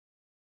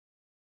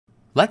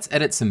Let's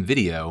edit some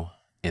video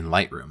in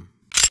Lightroom.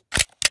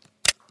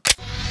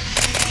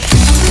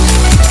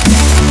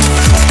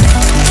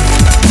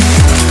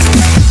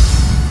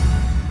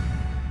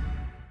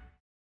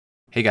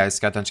 Hey guys,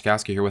 Scott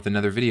Donschikowski here with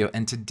another video,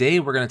 and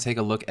today we're going to take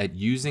a look at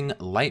using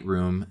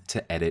Lightroom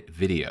to edit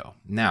video.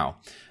 Now,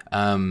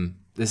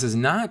 this is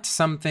not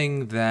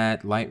something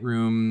that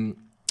Lightroom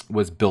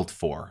was built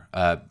for.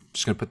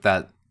 Just going to put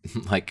that,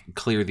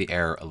 clear the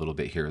air a little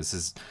bit here. This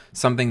is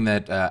something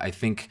that I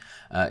think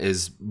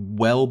is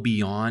well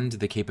beyond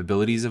the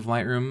capabilities of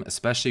Lightroom,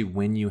 especially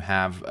when you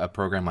have a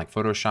program like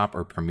Photoshop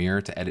or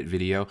Premiere to edit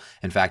video.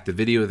 In fact, the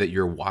video that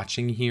you're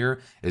watching here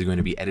is going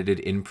to be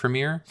edited in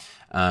Premiere.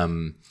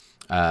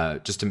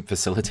 Just to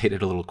facilitate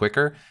it a little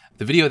quicker,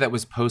 the video that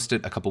was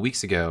posted a couple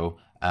weeks ago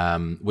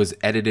was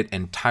edited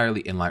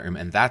entirely in Lightroom,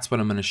 and that's what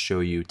I'm going to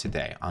show you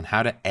today on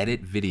how to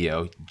edit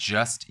video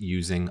just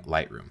using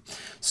Lightroom.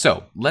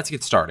 So let's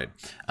get started.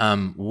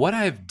 What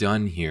I've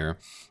done here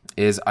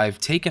is I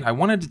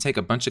wanted to take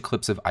a bunch of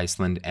clips of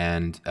Iceland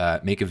and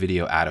make a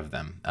video out of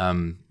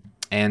them.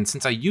 And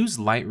since I use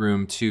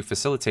Lightroom to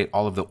facilitate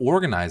all of the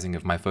organizing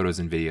of my photos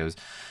and videos,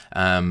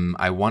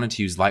 I wanted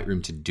to use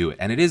Lightroom to do it.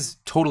 And it is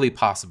totally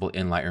possible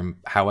in Lightroom,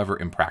 however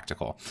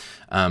impractical.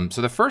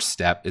 So the first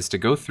step is to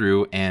go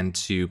through and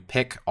to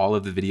pick all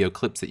of the video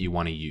clips that you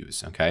want to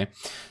use, okay?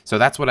 So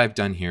that's what I've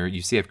done here.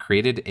 You see I've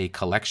created a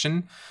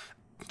collection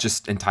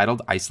just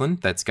entitled Iceland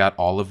that's got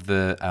all of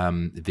the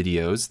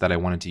videos that I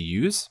wanted to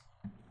use.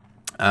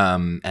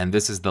 And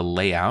this is the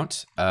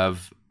layout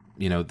of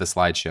the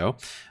slideshow.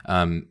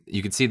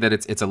 You can see that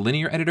it's a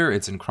linear editor.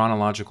 It's in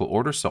chronological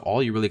order. So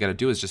all you really got to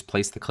do is just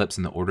place the clips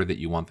in the order that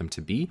you want them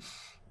to be,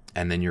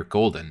 and then you're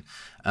golden.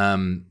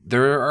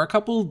 There are a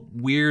couple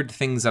weird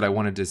things that I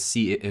wanted to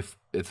see if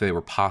they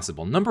were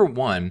possible. Number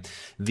one,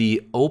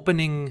 the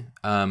opening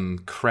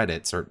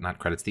credits, or not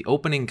credits, the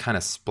opening kind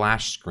of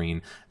splash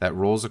screen that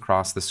rolls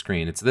across the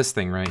screen. It's this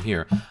thing right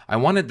here. I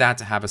wanted that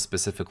to have a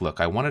specific look.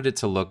 I wanted it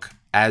to look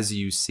as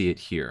you see it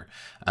here.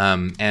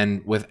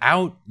 And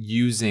without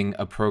using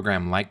a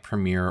program like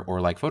Premiere or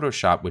like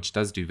Photoshop, which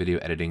does do video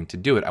editing, to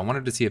do it, I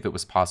wanted to see if it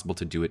was possible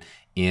to do it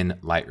in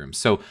Lightroom.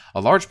 So a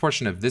large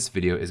portion of this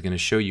video is going to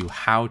show you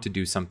how to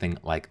do something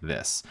like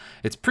this.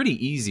 It's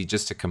pretty easy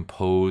just to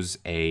compose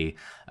a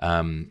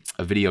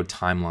video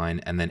timeline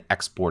and then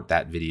export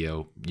that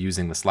video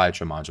using the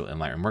Slideshow module in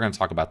Lightroom. We're going to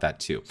talk about that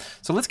too.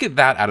 So let's get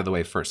that out of the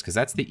way first, because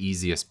that's the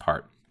easiest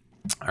part.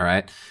 All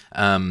right.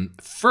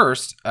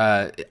 First,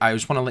 I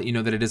just want to let you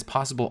know that it is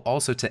possible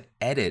also to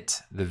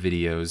edit the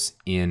videos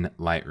in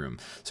Lightroom.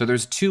 So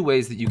there's two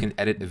ways that you can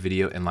edit a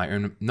video in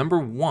Lightroom. Number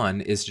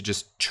one is to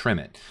just trim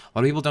it. A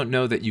lot of people don't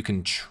know that you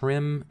can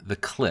trim the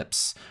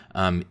clips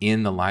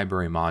in the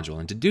library module.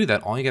 And to do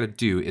that, all you got to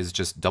do is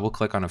just double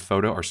click on a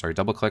photo, or sorry,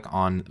 double click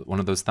on one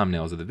of those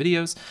thumbnails of the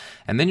videos.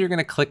 And then you're going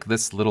to click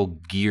this little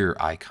gear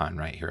icon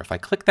right here. If I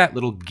click that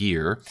little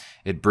gear,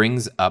 it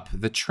brings up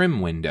the trim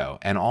window.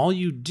 And all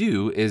you do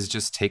is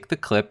just take the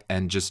clip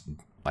and just,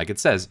 like it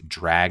says,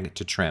 drag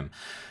to trim.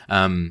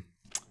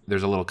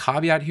 There's a little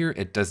caveat here.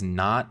 It does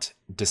not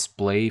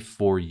display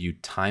for you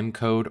time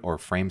code or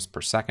frames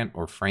per second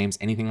or frames,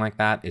 anything like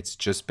that. It's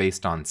just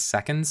based on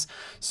seconds.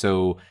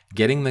 So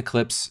getting the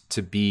clips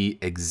to be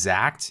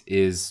exact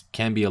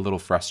can be a little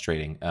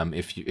frustrating.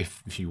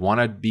 If you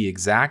want to be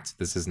exact,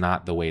 this is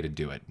not the way to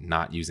do it,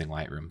 not using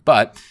Lightroom.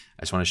 But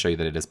I just want to show you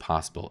that it is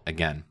possible.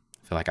 Again,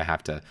 I feel like I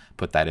have to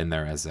put that in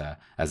there as a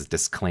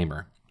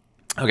disclaimer.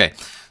 Okay,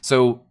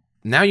 so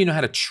now you know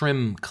how to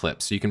trim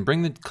clips. So you can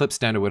bring the clips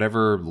down to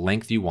whatever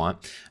length you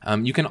want.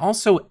 You can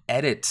also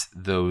edit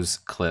those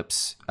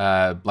clips,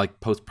 like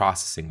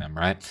post-processing them,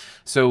 right?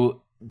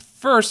 So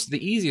first,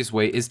 the easiest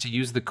way is to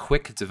use the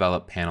Quick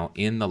Develop panel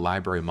in the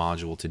library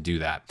module to do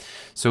that.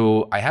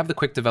 So I have the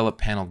Quick Develop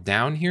panel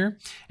down here,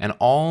 and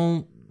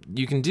all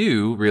you can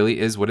do really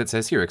is what it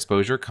says here: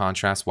 exposure,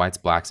 contrast, whites,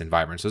 blacks, and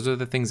vibrance. Those are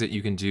the things that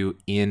you can do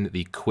in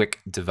the Quick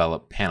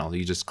Develop panel.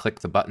 You just click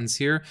the buttons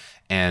here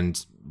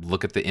and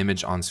look at the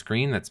image on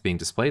screen that's being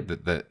displayed,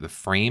 the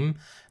frame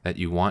that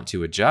you want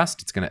to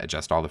adjust. It's going to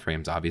adjust all the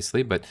frames,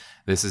 obviously, but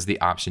this is the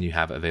option you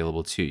have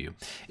available to you.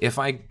 If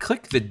I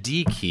click the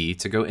D key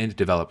to go into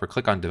Develop, or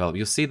click on Develop,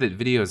 you'll see that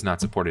video is not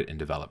supported in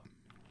Develop.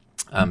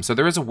 So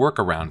there is a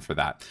workaround for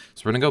that.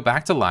 So we're going to go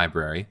back to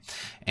Library,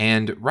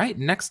 and right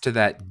next to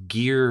that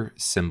gear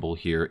symbol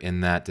here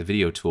in that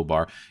video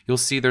toolbar, you'll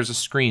see there's a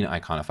screen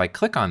icon. If I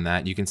click on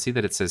that, you can see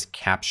that it says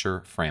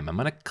Capture Frame. I'm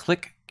going to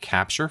click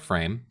Capture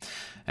Frame,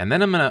 and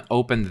then I'm going to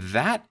open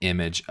that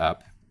image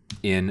up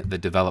in the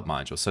Develop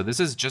module. So this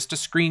is just a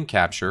screen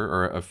capture,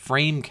 or a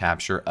frame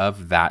capture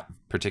of that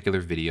particular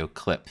video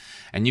clip.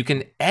 And you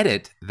can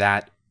edit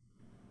that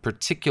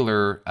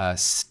particular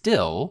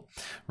still,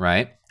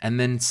 right? And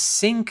then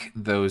sync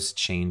those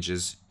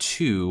changes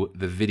to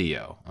the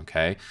video,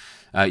 okay?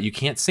 You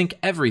can't sync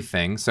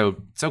everything, so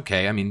it's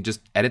okay. I mean, just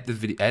edit the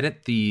video,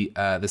 edit the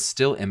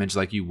still image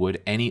like you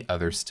would any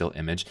other still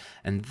image,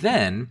 and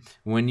then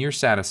when you're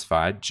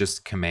satisfied,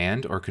 just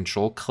Command or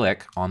Control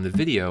click on the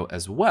video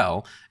as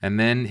well, and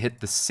then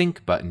hit the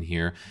sync button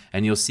here,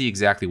 and you'll see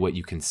exactly what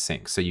you can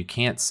sync. So you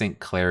can't sync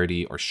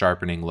clarity or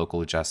sharpening,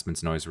 local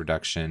adjustments, noise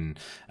reduction.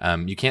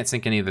 You can't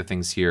sync any of the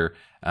things here.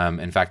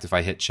 In fact, if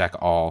I hit check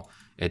all,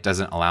 it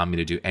doesn't allow me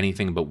to do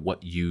anything but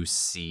what you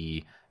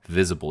see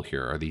visible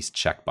here are these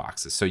check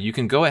boxes. So you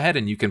can go ahead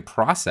and you can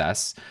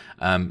process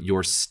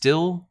your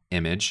still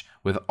image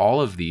with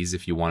all of these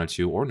if you wanted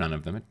to, or none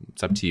of them,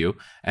 it's up to you,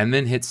 and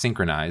then hit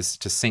synchronize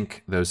to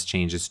sync those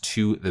changes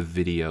to the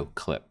video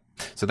clip.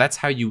 So that's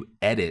how you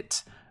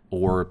edit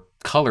or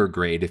color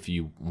grade, if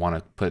you want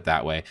to put it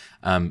that way,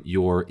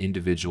 your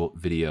individual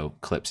video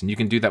clips. And you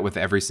can do that with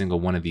every single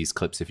one of these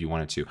clips if you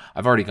wanted to.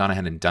 I've already gone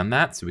ahead and done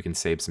that, so we can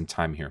save some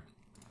time here.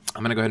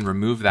 I'm going to go ahead and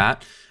remove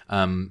that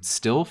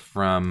still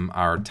from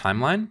our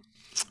timeline,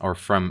 or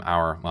from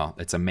our, well,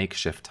 it's a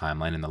makeshift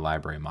timeline in the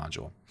library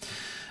module.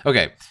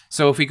 Okay,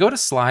 so if we go to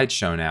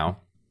Slideshow now,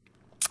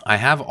 I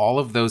have all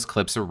of those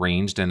clips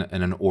arranged in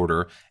an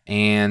order,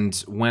 and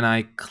when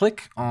I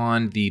click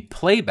on the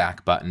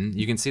playback button,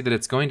 you can see that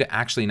it's going to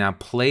actually now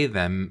play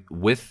them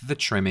with the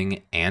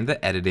trimming and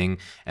the editing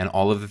and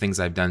all of the things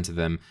I've done to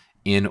them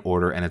in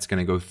order, and it's going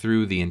to go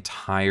through the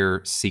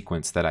entire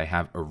sequence that I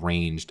have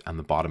arranged on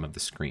the bottom of the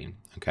screen.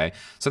 Okay,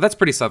 so that's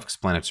pretty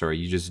self-explanatory.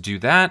 You just do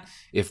that.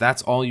 If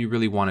that's all you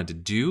really wanted to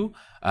do,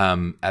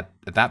 at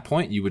that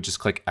point, you would just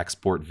click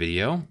export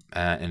video,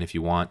 and if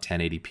you want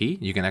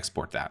 1080p, you can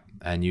export that,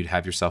 and you'd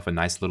have yourself a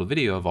nice little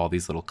video of all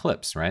these little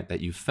clips, right,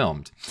 that you've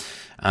filmed.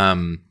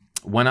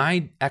 When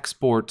I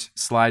export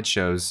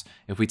slideshows,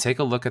 if we take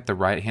a look at the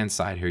right-hand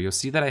side here, you'll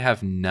see that I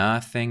have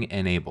nothing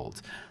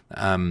enabled.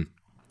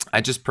 I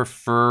just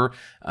prefer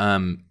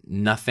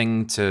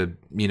nothing to,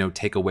 you know,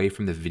 take away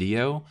from the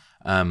video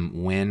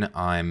when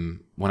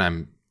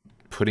I'm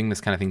putting this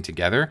kind of thing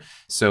together.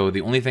 So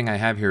the only thing I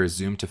have here is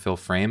zoom to fill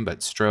frame,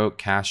 but stroke,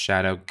 cast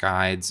shadow,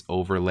 guides,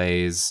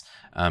 overlays,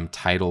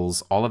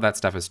 titles, all of that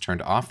stuff is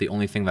turned off. The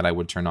only thing that I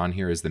would turn on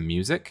here is the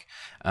music,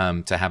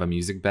 to have a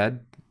music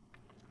bed.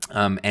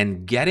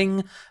 And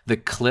getting the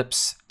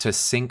clips to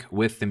sync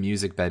with the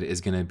music bed is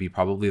going to be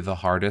probably the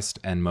hardest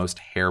and most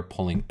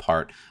hair-pulling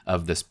part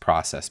of this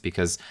process,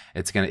 because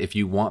it's going to, if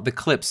you want the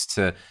clips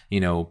to,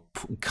 you know,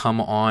 come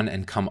on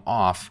and come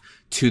off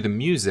to the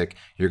music,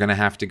 you're going to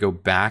have to go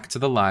back to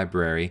the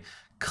library,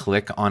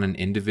 click on an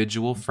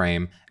individual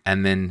frame,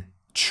 and then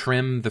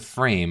trim the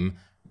frame,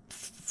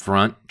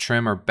 front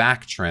trim or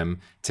back trim,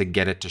 to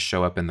get it to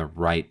show up in the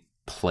right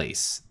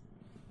place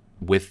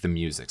with the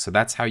music. So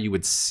that's how you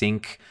would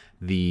sync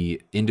the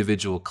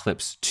individual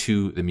clips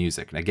to the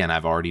music. And again,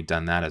 I've already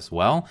done that as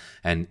well,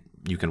 and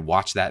you can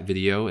watch that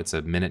video. It's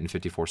 1 minute and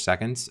 54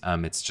 seconds.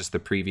 It's just the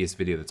previous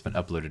video that's been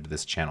uploaded to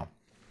this channel.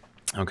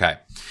 Okay,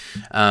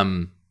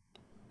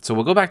 so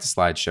we'll go back to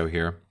Slideshow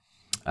here.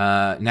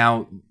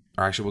 Now,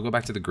 or actually we'll go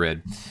back to the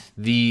grid.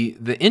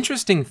 The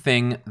interesting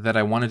thing that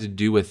I wanted to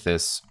do with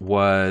this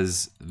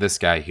was this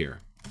guy here,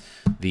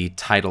 the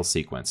title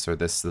sequence, or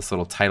this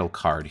little title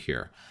card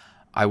here.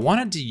 I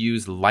wanted to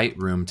use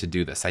Lightroom to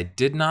do this. I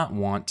did not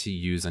want to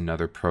use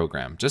another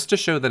program, just to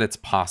show that it's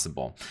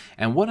possible.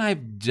 And what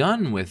I've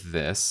done with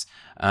this,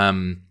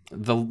 one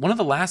of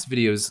the last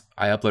videos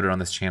I uploaded on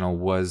this channel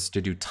was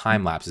to do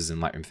time lapses in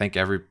Lightroom.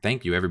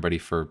 Thank you everybody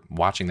for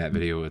watching that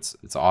video. It's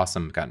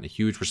awesome. I've gotten a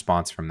huge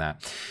response from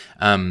that.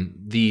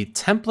 The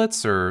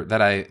templates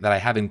that I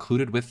have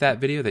included with that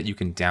video that you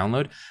can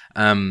download,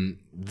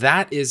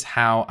 that is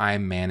how I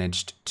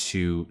managed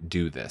to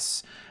do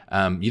this.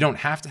 You don't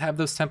have to have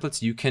those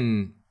templates. You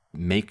can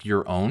make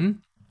your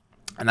own.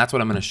 And that's what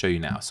I'm going to show you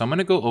now. So I'm going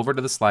to go over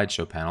to the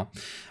slideshow panel.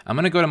 I'm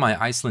going to go to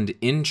my Iceland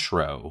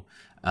intro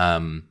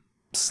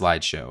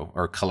slideshow,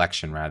 or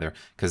collection rather,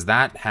 because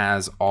that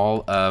has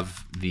all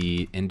of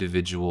the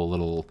individual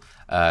little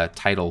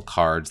title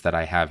cards that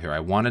I have here. I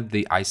wanted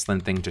the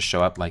Iceland thing to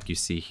show up like you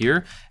see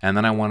here, and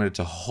then I wanted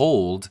to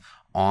hold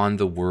on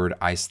the word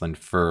Iceland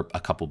for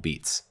a couple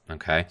beats.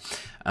 Okay.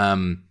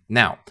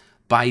 Now,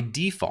 by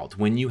default,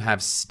 when you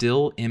have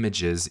still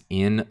images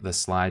in the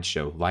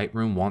slideshow,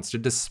 Lightroom wants to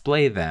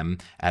display them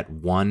at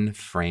 1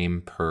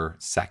 frame per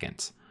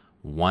second.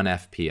 1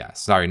 FPS.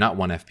 Sorry, not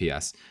 1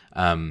 FPS.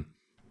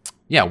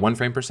 Yeah, 1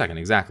 frame per second,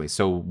 exactly.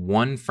 So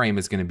 1 frame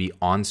is going to be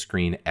on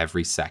screen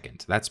every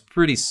second. That's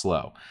pretty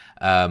slow.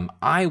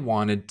 I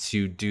wanted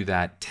to do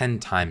that 10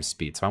 times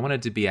speed. So I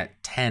wanted to be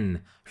at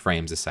 10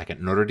 frames a second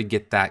in order to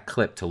get that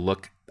clip to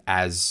look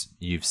as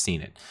you've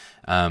seen it,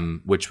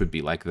 which would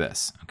be like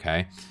this,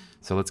 okay?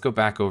 So let's go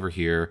back over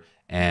here,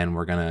 and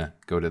we're gonna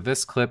go to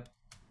this clip.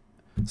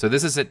 So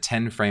this is at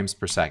 10 frames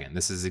per second.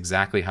 This is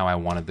exactly how I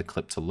wanted the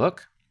clip to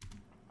look.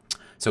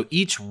 So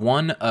each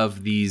one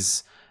of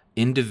these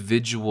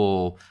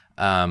individual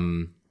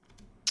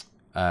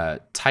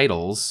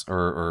titles,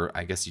 or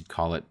I guess you'd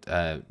call it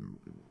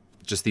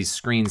just these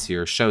screens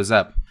here, shows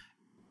up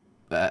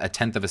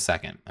 1/10 of a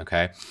second,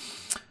 okay?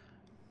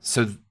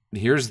 So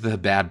here's the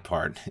bad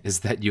part,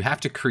 is that you have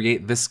to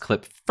create this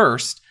clip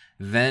first,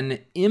 then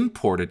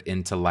import it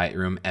into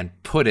Lightroom and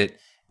put it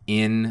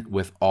in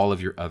with all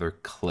of your other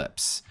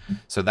clips.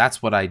 So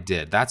that's what I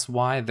did. That's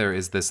why there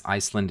is this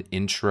Iceland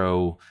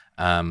intro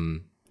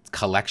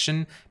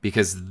collection,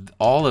 because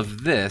all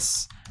of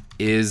this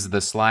is the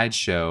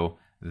slideshow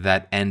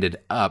that ended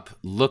up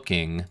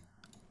looking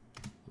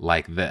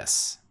like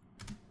this.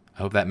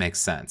 I hope that makes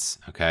sense,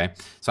 okay?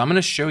 So I'm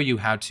gonna show you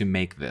how to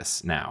make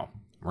this now.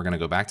 We're gonna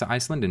go back to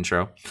Iceland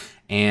intro,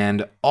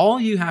 and all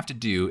you have to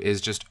do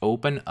is just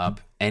open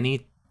up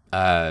any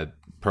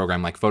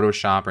program like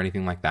Photoshop or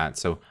anything like that.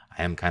 So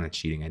I am kind of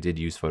cheating. I did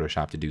use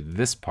Photoshop to do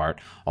this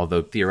part,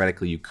 although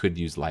theoretically you could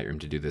use Lightroom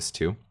to do this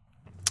too.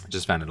 I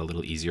just found it a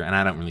little easier, and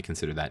I don't really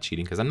consider that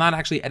cheating because I'm not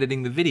actually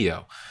editing the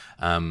video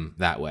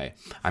that way.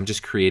 I'm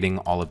just creating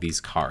all of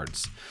these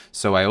cards.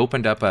 So I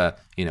opened up a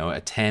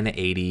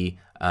 1080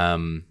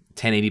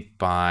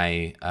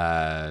 by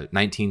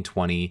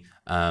 1920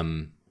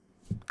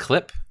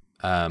 clip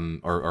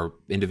or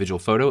individual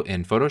photo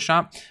in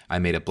Photoshop. I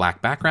made a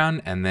black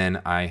background, and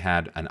then I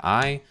had an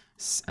I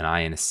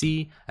and a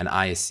C, an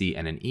I, a C,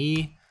 and an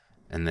E,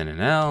 and then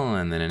an L,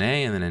 and then an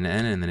A, and then an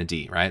N, and then a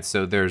D, right?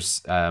 So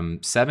there's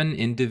 7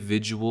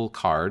 individual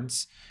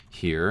cards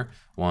here.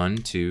 1,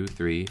 2,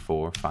 3,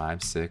 4,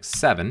 5, 6,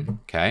 7,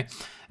 okay?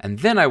 And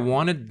then I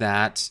wanted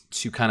that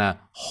to kind of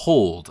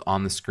hold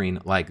on the screen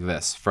like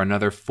this for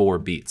another 4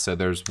 beats. So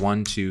there's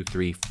 1, 2,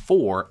 3,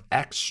 4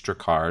 extra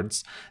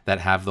cards that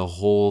have the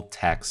whole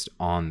text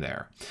on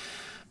there.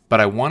 But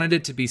I wanted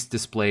it to be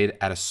displayed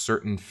at a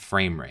certain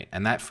frame rate.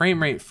 And that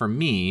frame rate for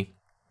me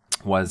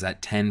was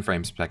at 10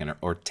 frames per second,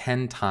 or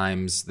 10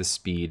 times the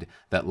speed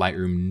that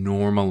Lightroom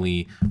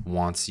normally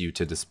wants you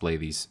to display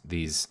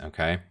these,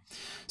 okay?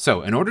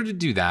 So in order to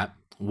do that,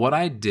 what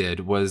I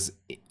did was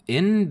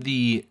in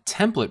the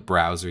template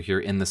browser here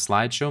in the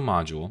slideshow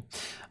module,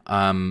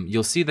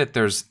 you'll see that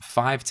there's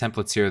 5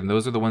 templates here, and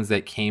those are the ones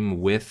that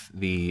came with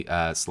the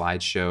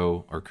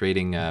slideshow or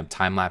creating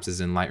time lapses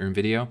in Lightroom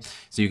video.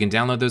 So you can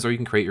download those or you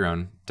can create your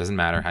own. Doesn't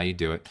matter how you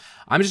do it.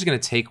 I'm just going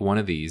to take one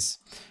of these.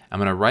 I'm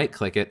going to right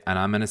click it, and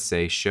I'm going to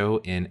say show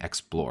in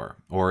Explorer,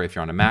 or if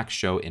you're on a Mac,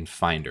 show in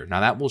Finder.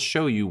 Now that will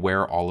show you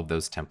where all of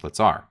those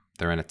templates are.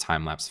 They're in a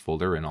time-lapse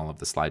folder in all of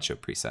the slideshow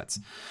presets.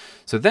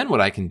 So then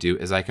what I can do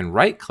is I can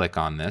right click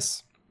on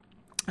this,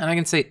 and I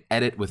can say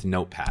edit with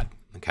Notepad,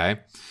 okay?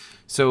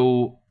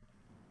 So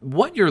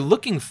what you're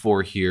looking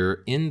for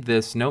here in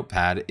this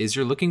Notepad is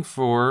you're looking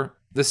for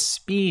the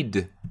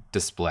speed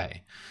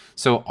display.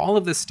 So all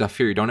of this stuff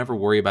here, you don't ever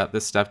worry about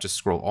this stuff, just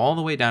scroll all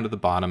the way down to the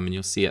bottom and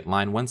you'll see at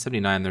line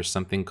 179, there's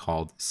something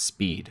called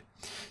speed.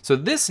 So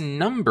this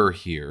number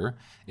here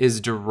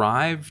is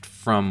derived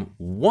from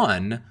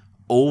 1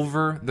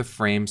 over the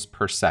frames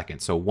per second.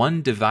 So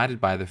 1 divided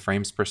by the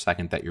frames per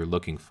second that you're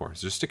looking for.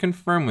 So just to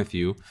confirm with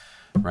you,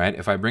 right,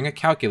 if I bring a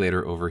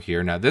calculator over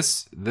here, now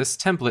this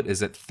template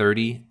is at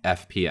 30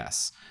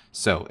 FPS.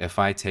 So if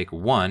I take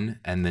 1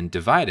 and then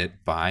divide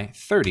it by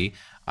 30,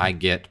 I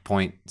get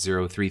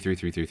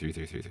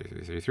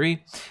 0.0333333333,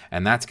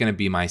 and that's going to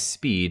be my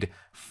speed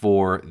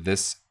for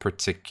this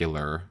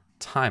particular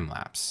time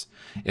lapse.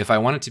 If I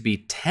want it to be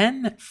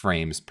 10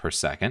 frames per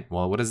second,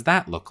 well, what does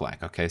that look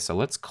like? Okay, so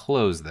let's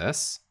close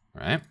this,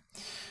 right?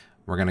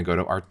 We're going to go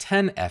to our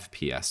 10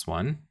 FPS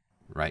one,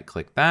 right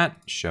click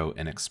that, show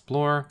in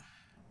Explorer,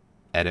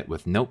 edit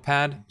with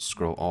Notepad,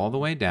 scroll all the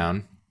way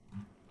down,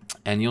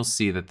 and you'll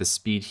see that the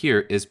speed here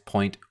is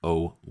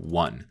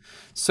 0.01.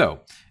 So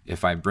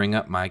if I bring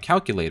up my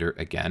calculator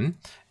again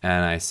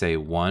and I say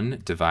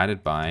 1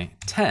 divided by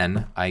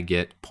 10, I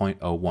get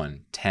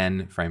 0.01,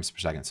 10 frames per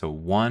second. So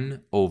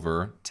 1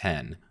 over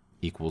 10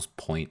 equals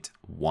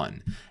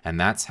 0.1. And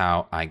that's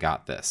how I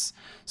got this.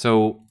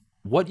 So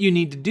what you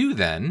need to do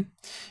then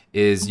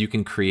is you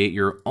can create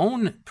your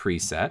own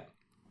preset,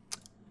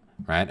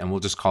 right? And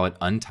we'll just call it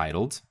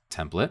untitled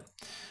template.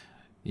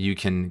 You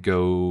can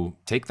go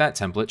take that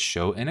template,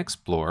 show in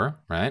Explorer,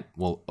 right?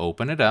 We'll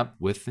open it up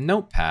with the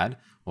Notepad.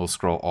 We'll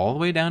scroll all the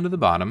way down to the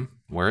bottom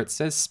where it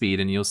says speed,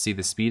 and you'll see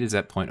the speed is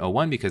at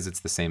 0.01 because it's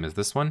the same as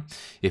this one.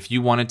 If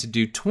you wanted to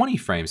do 20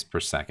 frames per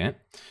second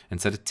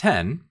instead of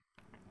 10,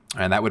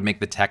 and that would make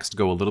the text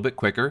go a little bit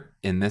quicker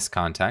in this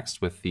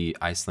context with the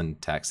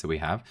Iceland text that we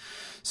have.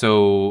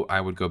 So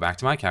I would go back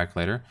to my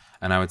calculator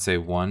and I would say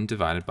 1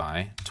 divided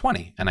by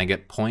 20, and I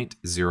get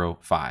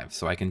 0.05.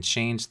 So I can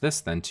change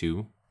this then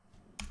to,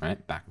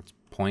 right, backwards,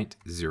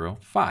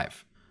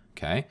 0.05,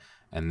 okay?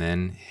 And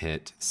then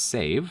hit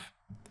save,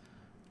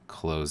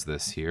 close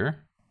this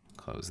here,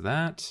 close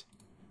that,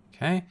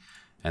 okay?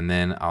 And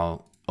then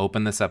I'll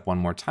open this up one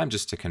more time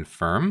just to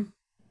confirm,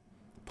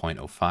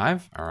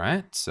 0.05, all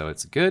right, so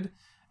it's good.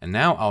 And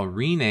now I'll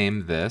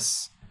rename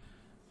this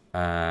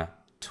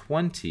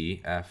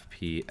 20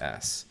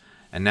 FPS.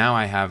 And now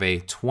I have a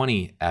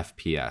 20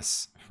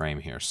 FPS frame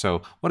here.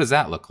 So what does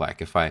that look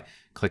like if I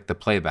click the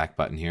playback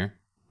button here?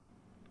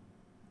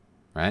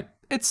 Right?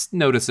 It's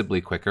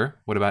noticeably quicker.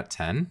 What about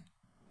 10?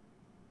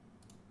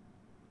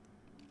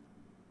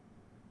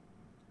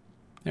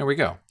 There we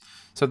go.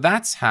 So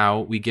that's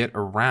how we get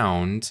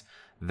around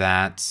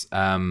that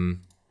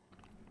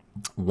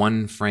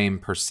 1 frame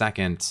per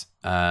second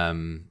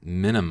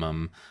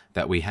minimum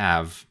that we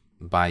have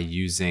by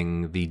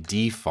using the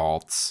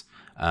defaults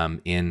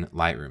in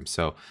Lightroom.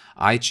 So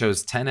I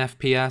chose 10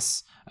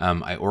 FPS.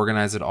 I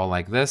organize it all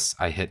like this.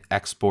 I hit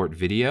export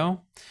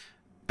video,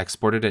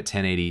 export it at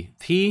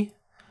 1080p,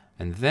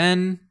 and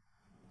then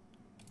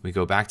we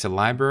go back to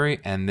library,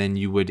 and then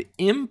you would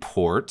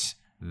import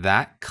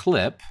that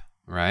clip,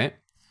 right?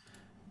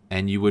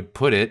 And you would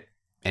put it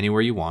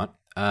anywhere you want,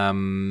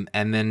 and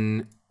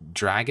then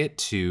drag it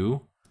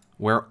to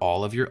where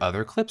all of your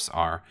other clips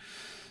are.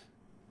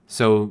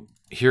 So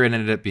here it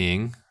ended up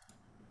being.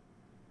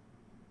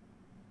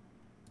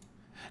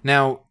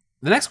 Now,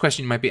 the next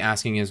question you might be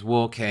asking is,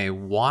 well, okay,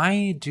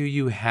 why do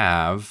you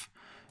have,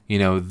 you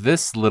know,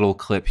 this little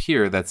clip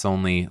here that's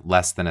only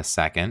less than a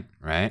second,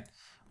 right?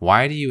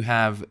 Why do you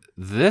have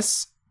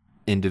this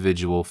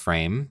individual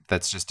frame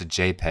that's just a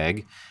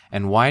JPEG?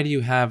 And why do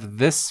you have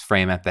this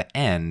frame at the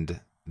end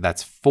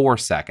that's 4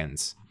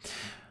 seconds?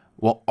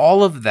 Well,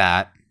 all of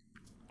that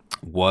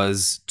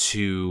was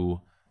to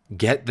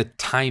get the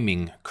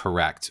timing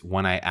correct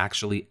when I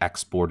actually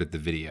exported the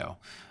video.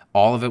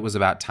 All of it was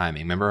about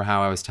timing. Remember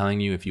how I was telling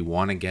you, if you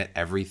want to get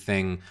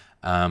everything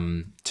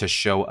to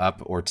show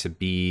up or to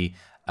be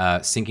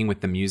syncing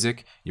with the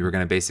music, you were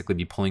going to basically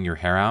be pulling your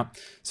hair out.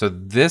 So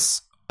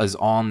this is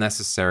all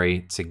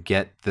necessary to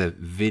get the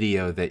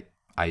video that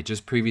I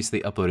just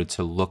previously uploaded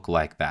to look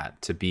like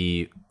that, to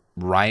be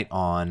right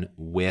on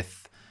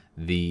with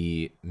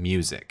the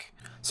music.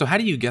 So how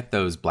do you get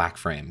those black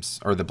frames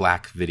or the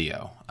black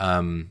video?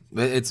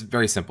 It's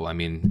very simple. I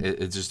mean,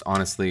 it's just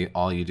honestly,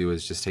 all you do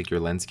is just take your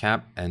lens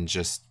cap and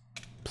just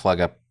plug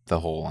up the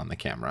hole on the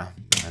camera.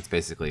 That's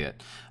basically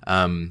it.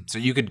 So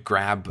you could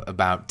grab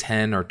about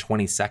 10 or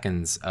 20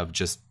 seconds of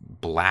just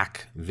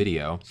black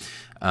video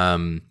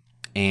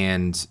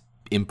and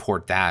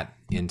import that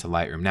into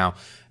Lightroom. Now,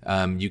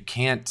 you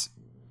can't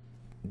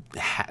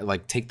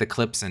like take the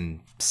clips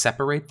and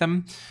separate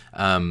them.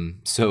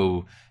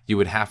 So you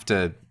would have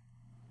to,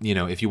 you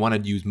know, if you want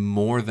to use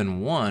more than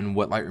one,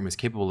 what Lightroom is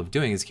capable of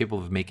doing is capable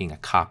of making a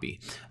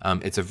copy.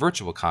 It's a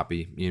virtual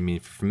copy. I mean,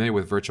 if you're familiar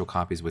with virtual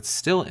copies with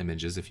still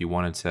images, if you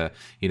wanted to,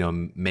 you know,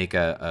 make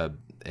an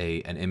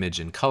image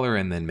in color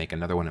and then make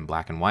another one in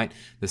black and white,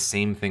 the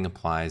same thing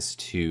applies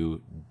to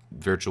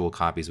virtual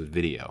copies with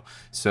video.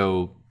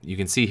 So you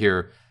can see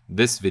here,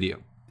 this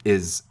video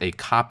is a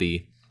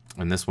copy,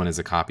 and this one is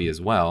a copy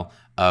as well,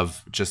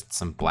 of just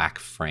some black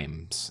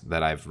frames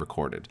that I've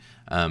recorded.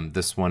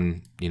 This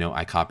one, you know,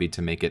 I copied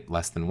to make it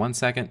less than 1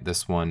 second.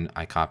 This one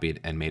I copied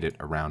and made it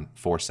around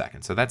 4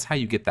 seconds. So that's how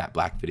you get that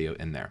black video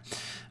in there.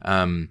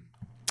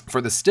 For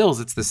the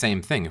stills, it's the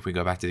same thing. If we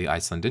go back to the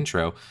Iceland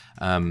intro,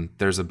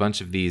 there's a bunch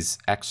of these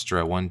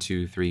extra 1,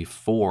 2, 3,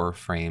 4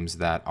 frames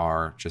that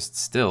are just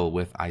still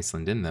with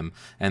Iceland in them.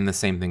 And the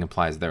same thing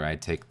applies there. I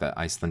take the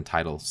Iceland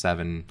Title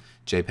 7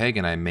 JPEG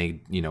and I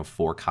made, you know,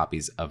 4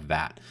 copies of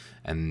that.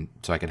 And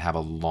so I could have a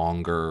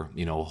longer,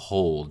 you know,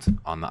 hold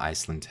on the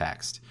Iceland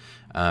text.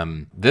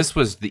 This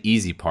was the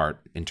easy part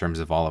in terms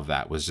of all of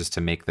that, was just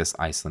to make this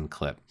Iceland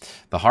clip.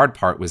 The hard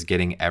part was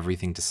getting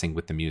everything to sync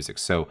with the music.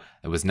 So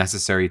it was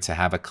necessary to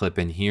have a clip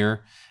in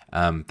here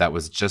that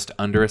was just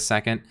under a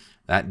second.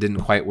 That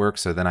didn't quite work.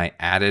 So then I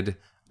added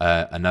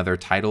another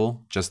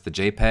title, just the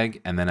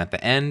JPEG. And then at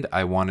the end,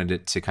 I wanted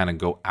it to kind of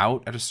go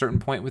out at a certain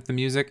point with the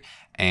music,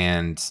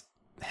 and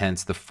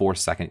hence the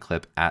 4-second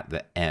clip at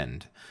the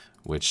end,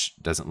 which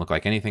doesn't look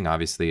like anything.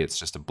 Obviously, it's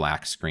just a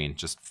black screen,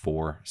 just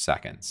 4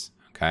 seconds,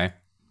 okay?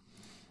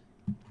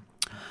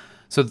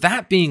 So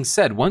that being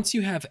said, once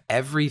you have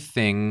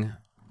everything,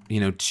 you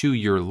know, to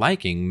your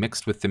liking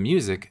mixed with the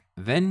music,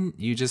 then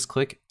you just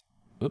click,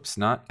 oops,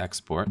 not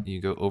export.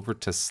 You go over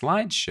to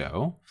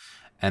Slideshow,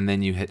 and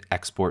then you hit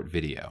export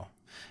video.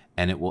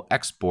 And it will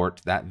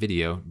export that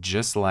video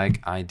just like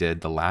I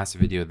did the last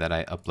video that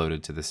I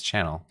uploaded to this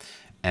channel.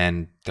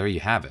 And there you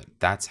have it.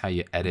 That's how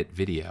you edit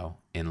video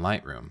in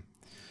Lightroom.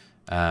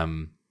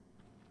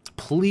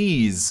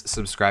 Please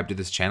subscribe to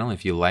this channel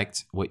if you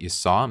liked what you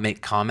saw.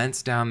 Make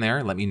comments down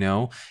there. Let me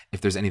know if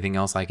there's anything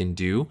else I can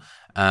do.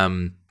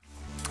 Yeah,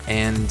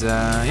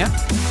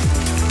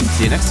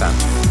 see you next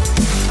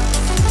time.